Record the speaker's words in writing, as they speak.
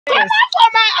Come out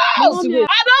from my house. Mommy,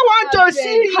 I don't want to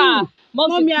see you.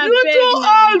 Mommy, You too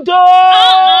old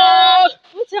though.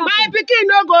 My pikin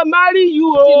no go marry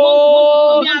you.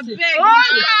 Oh, Mommy,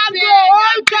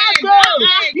 old cargo.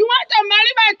 You want to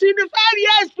marry my 25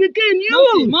 years pikin?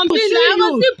 You. Mommy, See I you.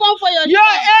 will still pump for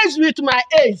Your age with my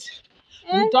age.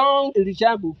 We don't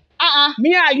resemble.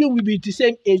 Me and you will be the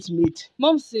same age mate.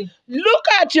 Momsy. Look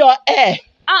at your hair.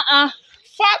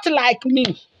 Fat like me.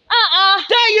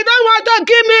 Then you don't want to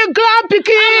give me grand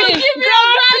pikin. Give me your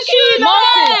grandkid.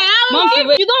 Momsy,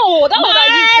 wait. You don't hold. That was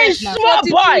like you said now. Small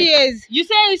boy. Years. You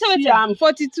say See, I'm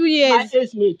 42 years. my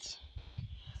age mate.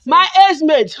 My age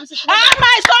mate. My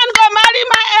son go marry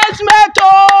my age mate.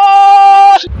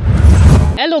 Oh.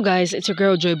 Hello guys, it's your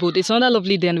girl Joy Boat. It's another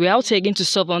lovely day and we're out here again to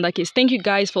solve another case. Thank you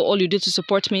guys for all you do to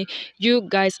support me. You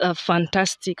guys are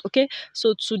fantastic. Okay,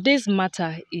 so today's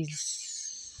matter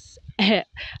is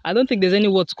I don't think there's any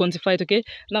word to quantify it. Okay,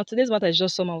 now today's matter is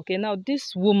just somehow. Okay, now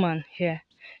this woman here,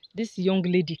 this young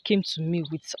lady came to me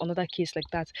with another case like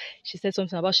that. She said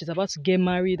something about she's about to get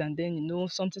married and then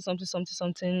something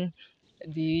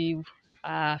the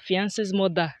fiance's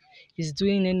mother is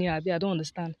doing anyhow. I don't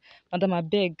understand. Madam, I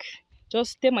beg,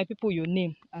 just tell my people your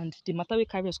name and the matter we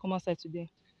carry us come outside today.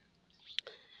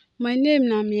 My name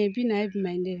na Miebi, na be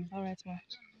my name. All right, ma.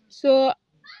 So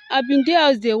I've been there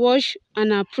as they watch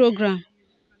on a program.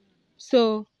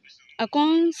 So I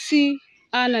can't see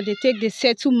how they take the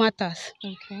settle matters.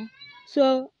 Okay.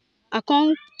 So I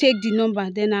can't take the number,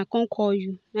 then I can't call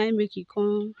you. Now I make you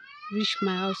come reach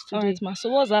my house today. All right, ma. So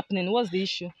what's happening? What's the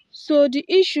issue? So the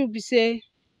issue be say,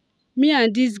 me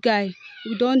and this guy,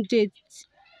 we don't date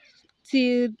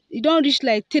till it don't reach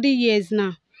like 3 years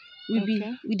now.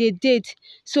 We dey date.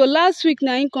 So last week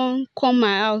now he come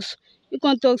my house. He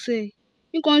come talk say,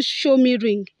 he come show me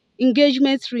ring,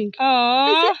 engagement ring.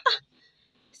 I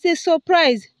say,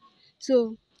 surprise.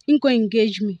 So he come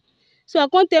engage me. So I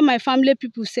can't tell my family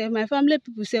people self. My family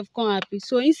people self come happy.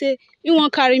 So he say he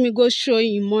won't carry me go show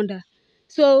him mother.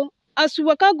 So as we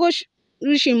waka go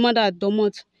reach him mother at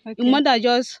Domot, him mother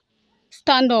just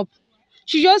stand up.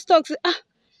 She just talk say,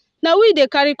 now we they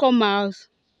carry come my house.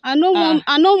 I no want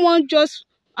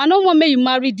make you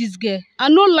marry this girl. I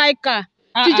no like her.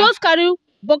 She just carry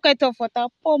bucket of water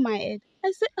pour my head.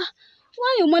 I say,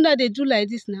 why your mother they do like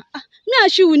this now? Me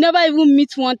and she will never even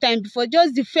meet one time before.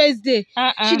 Just the first day,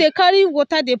 she they carry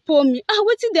water they pour me.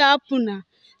 What did they happen now?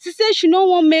 She said she no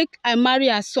want make I marry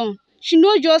her son. She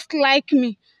no just like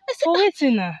me. I said,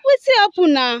 waiting now. Wetin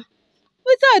happen now?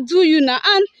 Wetin I do you now?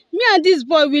 And me and this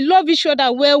boy we love each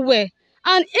other well.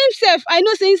 And himself, I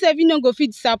know say himself he no go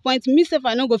fit disappoint me. Himself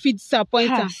I no go fit disappoint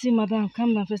her. See, madam,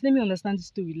 calm down first. Let me understand the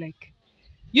story. Like,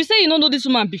 you say you don't know this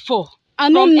woman before.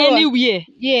 I don't know anywhere.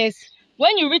 Yes.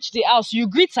 When you reach the house, you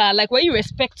greet her. Like, were you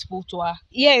respectful to her?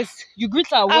 Yes. You greet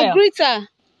her well. I greet her.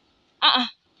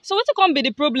 So what can be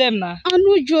the problem now? I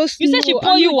know just. You said she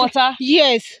pour you water.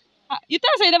 Yes. You tell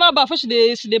her say you never bath, she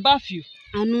dey bath you.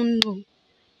 I don't know.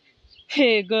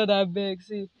 Hey God, I beg.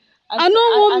 See. I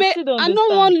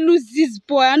don't want lose this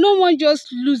boy. I don't want just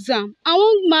lose him. I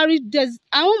won't marry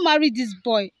this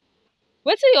boy.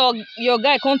 Wait till your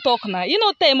guy can't talk now. You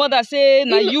know, tell your mother say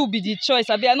now you be the choice.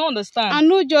 I don't understand. I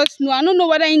know just know. I don't know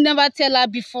whether he never tell her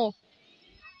before.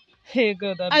 Hey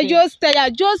God, I just tell her,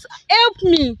 just help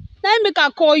me. Let me make her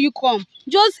call you come.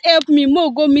 Just help me.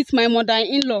 Mo go meet my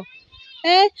mother-in-law.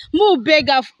 Mo beg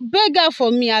her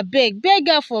for me. I beg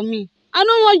her for me. I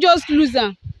don't want just lose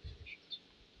her.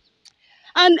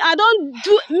 And I don't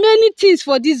do many things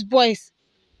for these boys.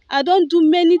 I don't do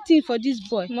many things for this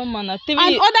boy. No man, and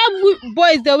other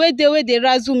boys the way they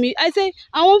razzle me. I say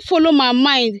I won't follow my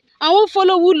mind. I won't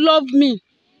follow who love me.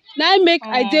 Now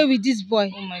I deal with this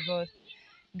boy. Oh my God.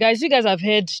 Guys, you guys have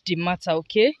heard the matter,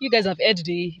 okay? You guys have heard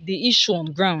the issue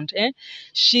on ground.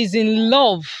 She's in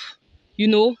love, you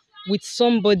know, with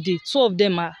somebody. Two of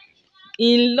them are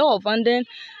in love. And then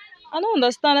I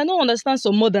don't understand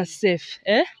some mother's self.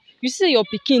 You see your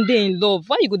pikin dey in love.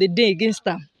 Why you go dey against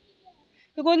them?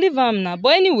 You go leave them now.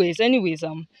 But anyways,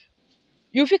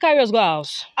 you fit carry us go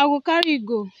house. I will carry you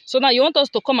go. So now you want us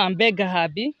to come and beg her,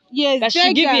 abi? Yes, that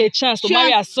she give you a chance to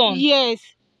marry her son. Yes,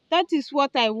 that is what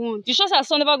I want. You sure her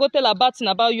son never go tell her bad thing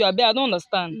about you, abi? I don't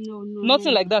understand. No.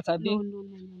 Nothing like that, abi? No.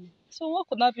 So what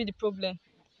could that be the problem?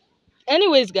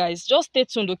 Anyways, guys, just stay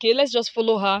tuned, okay? Let's just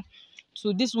follow her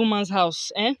to this woman's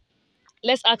house.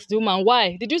 Let's ask the woman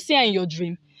why. Did you see her in your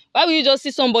dream? Why will you just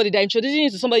see somebody that introducing you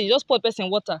to somebody, you just pour person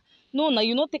water? No, now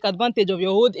you don't take advantage of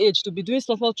your old age to be doing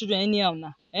stuff for children anyhow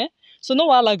now. So no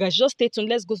wahala, guys. Just stay tuned.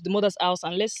 Let's go to the mother's house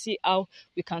and let's see how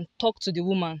we can talk to the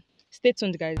woman. Stay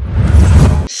tuned, guys.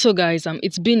 So guys,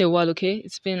 it's been a while, okay?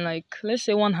 It's been like, let's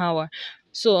say 1 hour.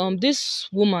 So this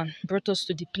woman brought us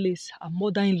to the place, our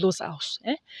mother-in-law's house.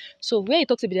 So where you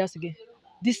talk to the house again?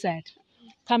 This side.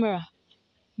 Camera.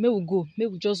 May we go. May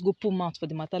we just go pull mouth for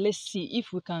the matter. Let's see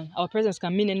if we can. Our presence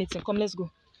can mean anything. Come, let's go.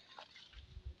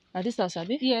 Now this house,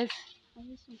 Abi? Yes.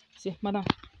 See, madam.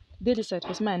 Dey this side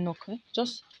first. May I knock?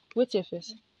 Just wait here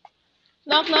first.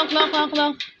 Knock, knock, knock, knock,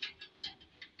 knock.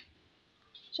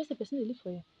 Just a person they live for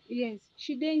you. Yes.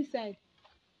 She dey inside.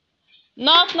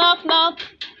 Knock, knock, knock.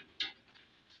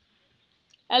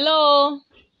 Hello.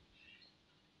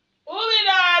 Who is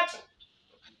that?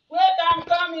 Wait, I'm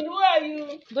coming. Who are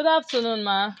you? Good afternoon,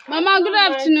 ma. Mama, good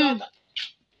afternoon.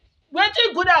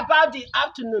 Wetin good about the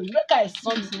afternoon? Make I see.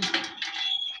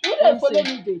 Who dey follow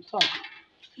me dey talk?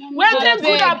 Wetin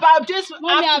good about this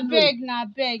Mommy, afternoon? I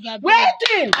beg.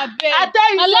 Wetin? I beg. I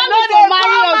tell you, Allow no me to dey marry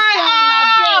come your my son.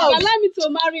 house. Allow me to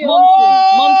marry your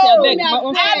Momsy, I beg.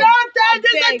 Mommy, I don tell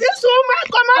this woman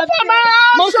come out from my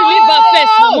house. Momsy, leave her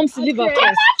first. No, Momsy, leave her Come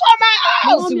first. out from my house.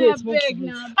 Momsy, Mommy, wait, I Momsy, beg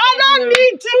wait. now. I don't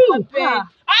need you. beg.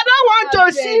 I don't want to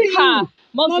see you. Ha.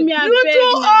 Mommy, I You beg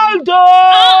too now. old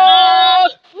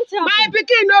though. What My happened?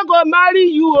 pikin no go marry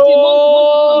you. Momsy,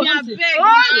 Mommy, I Momsy. beg.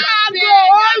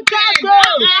 Old cargo.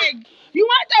 You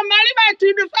want to marry my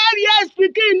 25 years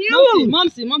pikin? You.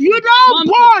 Momsy. You don't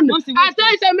born. Momsy, I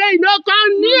tell you, say, man, you don't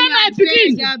come near my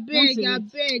pikin. I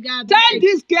beg. Tell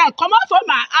this girl, come out from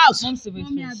my house. Momsy, wait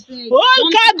Mommy, I first. beg. Old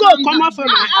Momsy, cargo, calm come down. out from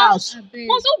my house. I beg.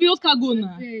 Momsy, who be old cargo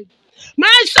now? Beg.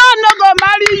 My son no go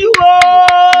marry you.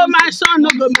 Oh, my son no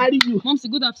go marry you. Momsy,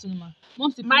 good afternoon, ma.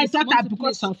 Momsy, My please, daughter, Momsy,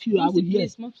 because please. of you, I will Momsy, hear.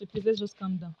 please, Momsy, please, let's just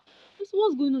calm down. So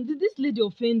what's going on? Did this lady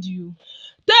offend you?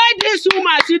 Tell this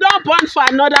woman she don't born for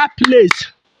another place.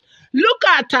 Look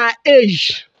at her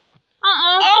age.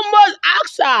 Almost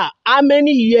ask her how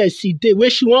many years she did when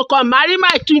she won't come marry my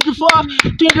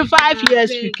 25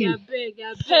 years pikin. I beg.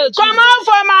 Come out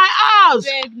from my house.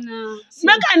 Beg now.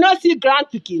 Make I not see grand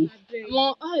pikin. Beg.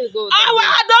 Mom, how you go?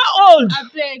 I don't old. I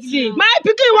beg. See, now. My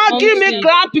pikin won't give me Momsy.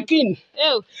 grand pikin.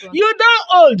 Ew. You don't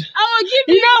old. I will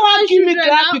give You don't want give me children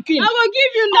grand now. pikin. I will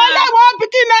give you now. Only one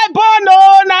pikin I born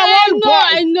oh, na one boy.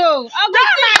 I know. I will That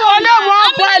still na born only now.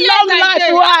 one How boy many long years life I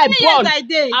dey? wey How I many born. years I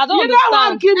dey? I don't You don't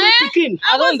want understand. give me pikin.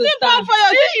 I will still born for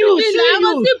your See you, children. see I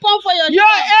will you. still born for your Your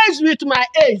children. age with my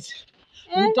age,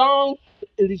 we don't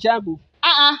resemble.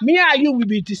 Me and you will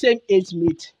be the same age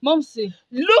mate. Momsy.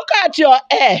 Look at your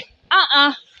hair,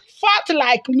 fat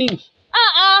like me.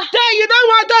 Then you don't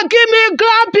want to give me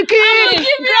grand pikin.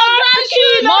 Give me your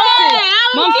grandchildren.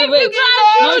 Momsy, wait.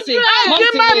 Momsy, I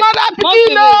give Momsy, my wait. mother Momsy,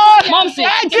 pikin. wait. Momsy,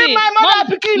 I give see, my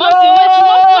mother pikin. Momsy, wait.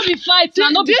 No be fight now.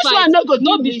 No be This fight. one no go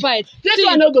No give be me. fight. This See,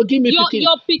 one no go give me pikin.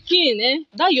 your pikin,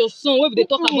 that your son wey we dey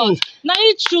talk about. Now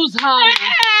he choose her.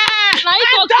 Now he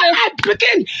talk That say. my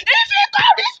pikin. If you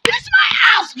come this my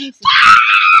house.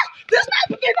 This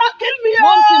my pikin don't kill me.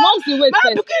 Momsy, wait My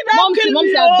first. pikin don't kill Momsy,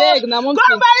 me. I beg now. Momsy.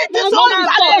 Go marry this Momsy, one.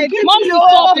 stop. Momsy,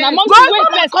 stop now. Momsy, wait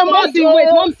first. Momsy, wait.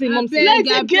 Momsy.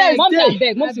 Plenty girls Momsy, I dey.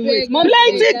 beg. Momsy, wait.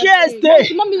 Plenty girls dey.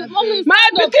 Mommy, My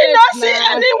stand up pikin first don't see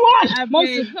now. anyone.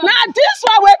 Momsy. Now this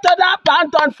one wey to that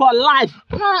abandon for life.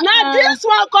 Now this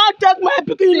one can't take my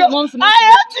pikin. Momsy, I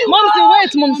hate you. Momsy,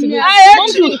 wait. Momsy, wait. I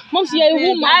hate you. Momsy, you're a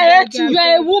woman. I hate you.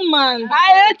 You're a woman.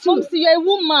 I hate you. Momsy, you're a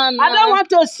woman. I don't want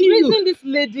to see you. Reason this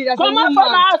lady as Come a out woman.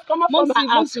 from my house. Come out from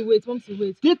my house. Momsy, wait. Momsy,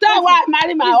 wait. The time why I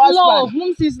marry my It's love. husband.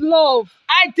 Momsy's love.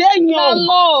 I dey Na young.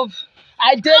 love.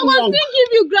 I dey I will young. still give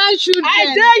you grandchildren. I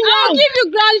dey I young. will give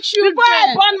you grandchildren. Before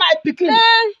I born my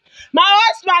pikin, my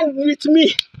husband with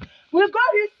me. We go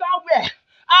reach somewhere.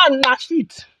 And na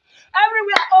fit.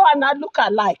 Everywhere all and I look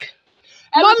alike.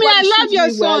 Mommy, I Everybody love treat your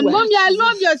me son. well, well. Mommy, I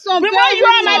love your son. Before very you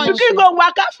and my much. pikin go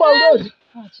waka for road,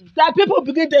 that people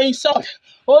begin to insult.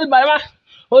 Old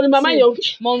mama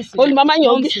yonki. Momsy. Old mama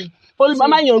yonki. Momsy. Old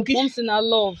mama yonki. Momsy na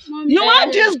love. Mommy, You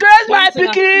want disgrace my Momsy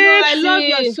na- pikin? I love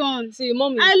your son. See,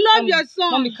 mommy. I love your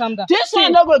son. Mommy, calm down. This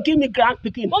one no go give me grand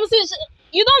pikin. Momsy,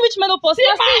 you don't reach menopause. See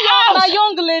You're my still young, house. na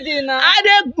young lady now.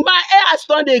 My hair has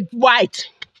turned white.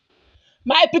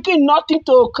 My pikin nothing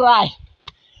to cry.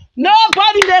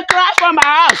 Nobody dey cry for my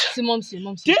house. See,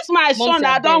 Momsy. This my son, Momsy,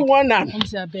 I don't beg. want am.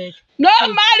 Momsy, I beg. No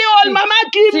marry old mama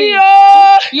give me See.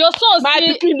 oh. Your son My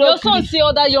see, pikin no your son gree. see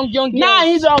other young girls. Now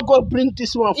he don't go bring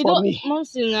this one He for don't- me.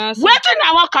 Momsy na. Wetin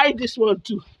I wan carry this one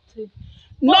too? See.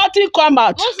 Nothing come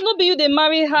out. Momsy no be you dey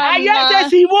marry her. I hear na. say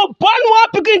she will born one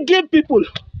pikin give people.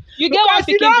 You get one Because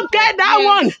you pikin don't before. get that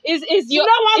one. Is You your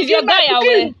don't want is your give my guy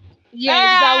pikin. aware?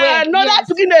 Yes, aware. Another Yes.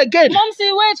 pikin again.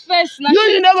 Momsy, wait first. Na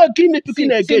You no go give me pikin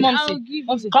see, again. Momsy. I'll give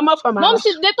Momsy. Come out from my house.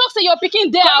 Momsy, they talk say your pikin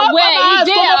dey Come out from my aware. house,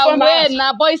 He come out dey from my aware. house.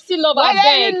 Na boy still love her. Whether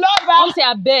Beg. you love her, Momsy,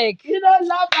 I beg. you don't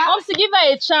love her. Momsy, give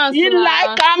her a chance. You na.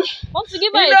 like am. Momsy,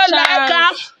 give You her a don't like am.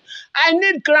 chance. I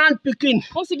need grand pikin.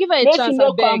 Momsi, give her a Make chance, she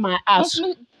no abeg. come my house.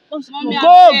 Mommy, Go.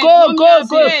 abeg,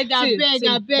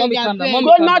 Mommy, calm down. Mommy,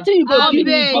 Go, calm down. nothing you go give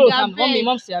me, go. Mommy,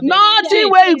 Momsi, abeg. Nothing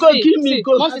where you go give me,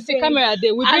 go. Momsi, say camera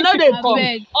there. We I bring know they people come.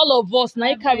 come. All of us,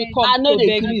 now carry come. I know to they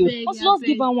beg gree you. you. Momsi, just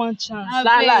give her one chance.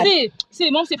 Lie.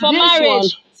 See, Momsi, for This marriage. one.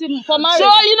 See, for marriage. So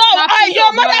you know,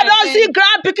 your mother don't see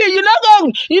grand pikin. You know,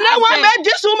 go. You know what made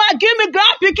this woman give me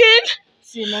grand pikin?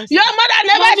 See, Momsi. Your mother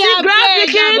never see grand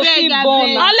pikin.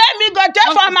 Now let me go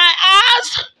take for my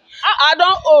house. I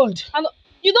don't old.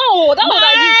 You don't hold. That was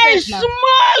My you now.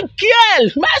 small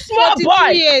girl, my small 42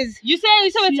 boy. years. You say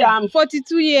See, I'm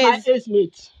 42 my years. age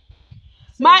mate.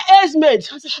 My age mate.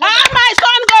 My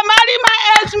son go marry my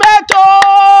age mate.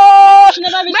 Oh, She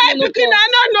never reach my menopause. pikin, I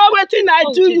don't know wetin I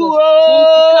do Jesus. you. Momsi,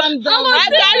 Oh, calm down. I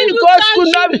Momsi, carry you go can't school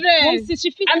now. Momsi, she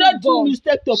fit I still don't do born.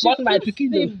 mistake to She born my fit pikin.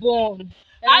 still though. born.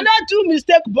 I don't do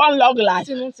mistake born long life.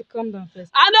 See, Momsi, calm down first.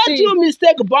 I don't See. do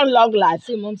mistake born long life.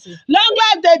 See, Momsi. Long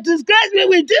life they disgrace me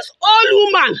with this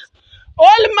old woman,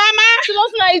 old mama. See,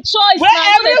 Momsi, na a choice. Where Now,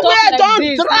 no dey talk everywhere like don't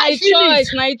this. dry Na a finish.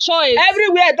 choice. Na a choice.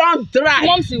 Everywhere don't dry.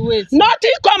 Momsi, wait.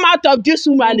 Nothing come out of this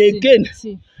woman Momsi, again.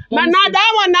 See. But Momsi, now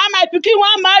that one, now my pikin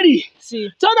wan marry. see.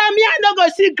 So that me I no go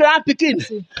see grand pikin.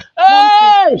 See.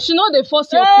 Hey, She know they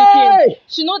force your Hey. pikin.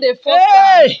 She know they force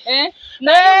Hey. her. Eh?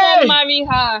 Now Hey. you want marry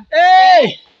her.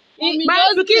 hey, Mommy, my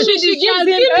just pikin give me she the gives chance.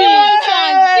 him Give me peace. one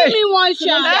chance. Give me one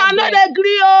chance. I no dey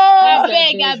gree oh.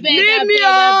 Abeg, Leave me abeg,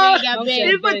 oh.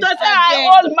 abeg. If abeg. to say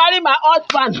I old marry my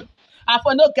husband, I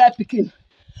for no get pikin.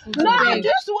 No, Abeg.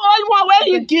 this old one where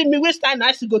you give me, which time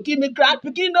I should go give me grand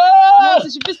pikin Momsi, oh.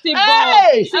 she fit still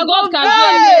Hey. born. See, God can do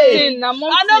Hey. everything. Now, Momsi.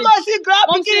 I no go see grand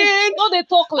Momsi, pikin. no they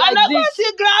talk I like no go this.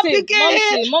 see grand See,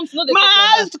 pikin. Momsi, no they My talk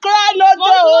like eyes that. cry no Momsi,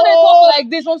 no they talk oh. like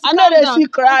this. Momsi, I know calm they down. see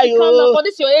cry Momsi, calm down. oh. For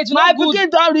this your age, My not good. pikin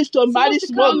don reach to marry Momsi,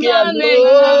 small calm girl down,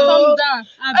 calm oh. down.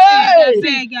 Abeg, Hey.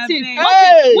 abeg, See, abeg.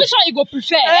 Momsi, which one you go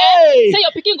prefer? Hey. Say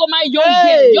your pikin go marry young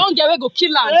Hey. girl wey go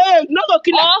kill am. Hey, no go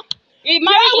kill am. Or he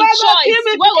marry Yeah, in wey go choice, kill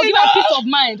me wey go pikin, give am oh. peace of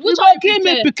mind. You Which go one you kill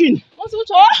me prefer? pikin. Momsi, which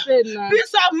one you prefer now?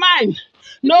 Peace of mind.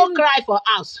 No cry for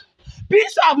house.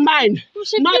 Peace of mind.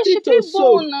 Nothing to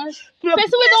sow. Person wey Peace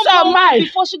don of born mind.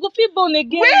 before, she go fit born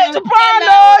again. Which now. born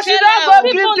oh, she tell no her. go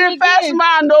Fit give born the again. first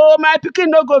man oh. My pikin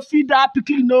no go feed that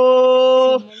pikin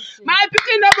no. My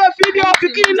pikin no go feed your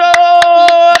pikin no.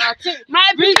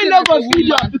 My pikin no go feed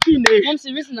your pikin eh.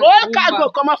 Momsi, reason as Oh, a car go woman.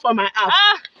 come out from my house.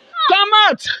 Ah, Come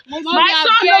out. Mommy, My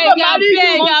son no go abeg, marry you.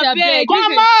 Momsi, abeg. Come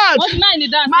Listen, out. Momsi, now in the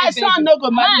dance, My I beg son you. no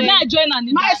go marry Now I you. join am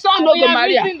the My dance. son no Oh, go yeah,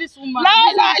 marry her. reason this woman. La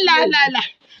Reason la this la lady. la la.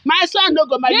 My son no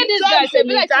go marry. Hear You this son guy go say,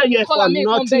 be like enter say you here call for am, make he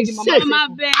come nothing. beg him mama. Safe. Mama,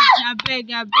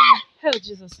 abeg. Hell,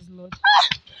 Jesus is Lord.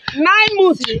 9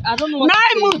 months. See, I don't know what 9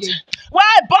 to say months. again. Why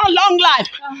I born long life?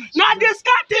 Ah, Now this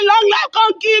kind long life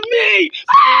come give me.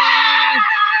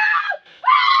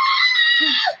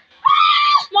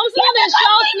 Momsi, no dey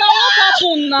shout now. What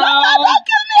happen now?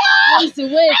 Kill me. Momsi,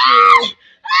 wait.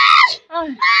 Oh.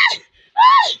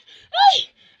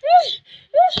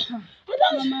 Ah.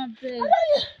 Mama, abeg.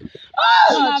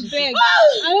 Oh, Mama, abeg.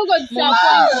 oh, I no go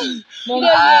disappoint you.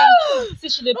 Momsi, see,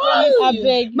 she dey promise you.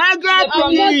 Abeg. my I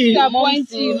will not grandpikin. disappoint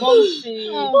Momsi, you. Momsi.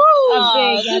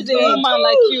 Abeg, This is a abeg. woman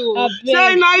like you. Say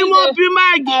Abeg. now you won't be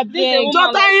my Abeg.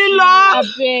 daughter-in-law.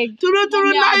 Abeg.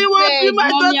 Turu now you won't be my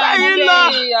Mommy,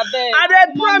 daughter-in-law. Hey, abeg. I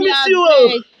dey promise you, oh,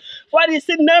 abeg. for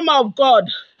the name of God,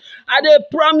 I dey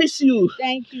promise you.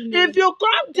 Thank you. If you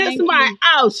come this Thank my you.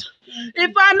 house,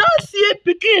 if I no see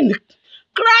pikin,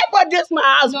 cry for this my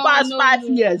house past 5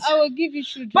 years. I will give you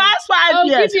children. Past I 5 will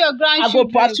years, give you your I go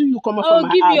grandchildren. pursue you come I from will my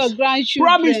give you your house. grandchildren.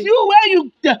 Promise you where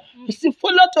you see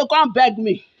follow to come beg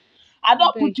me. I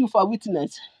don't Beg. put you for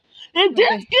witness. If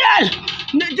this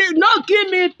girl did not give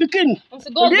me pikin,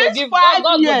 Momsi, God go this give 5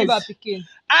 God go years, give her pikin.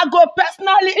 I go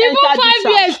personally Even enter 5 this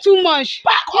house. years too much.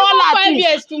 Pack all Even our 5 things.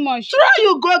 years too much. Try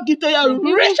you go get to your Even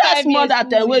richest 5 years mother too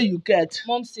than where much. you get.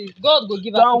 Momsi, God go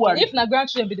give her Don't pikin. worry. If na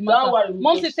grandchildren be the Don't matter. worry, we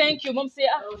Momsi, go see. thank you. Momsi,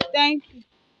 Thank you.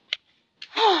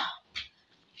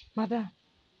 madam.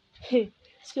 Hey,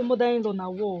 see your mother-in-law na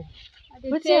war. I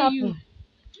dey Wetin tell you.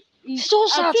 happen? So I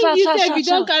shout, think shout, you shout, sef shout, you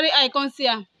don shout. carry eye come see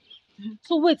am.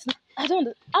 So wait, I don't.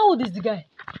 How old is the guy?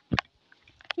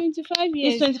 25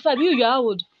 years. He's 25. You're how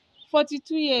old?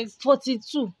 42 years.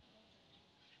 42.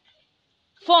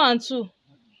 4 and 2.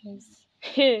 Yes.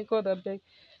 Hey, God, I beg.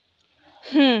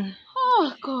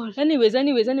 Oh God. Anyways.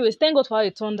 Thank God for how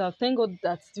it turned out. Thank God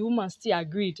that the woman still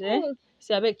agreed. Oh.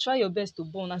 See, I beg, try your best to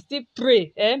born and still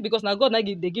pray. Because now God, they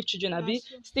give children. Abi,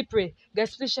 still pray.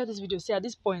 Guys, please share this video. See, at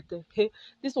this point, hey,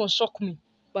 this one shocked me.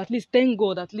 But at least thank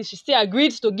God, at least she still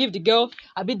agreed to give the girl,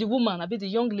 the woman, the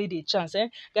young lady a chance.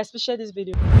 Guys, please share this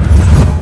video.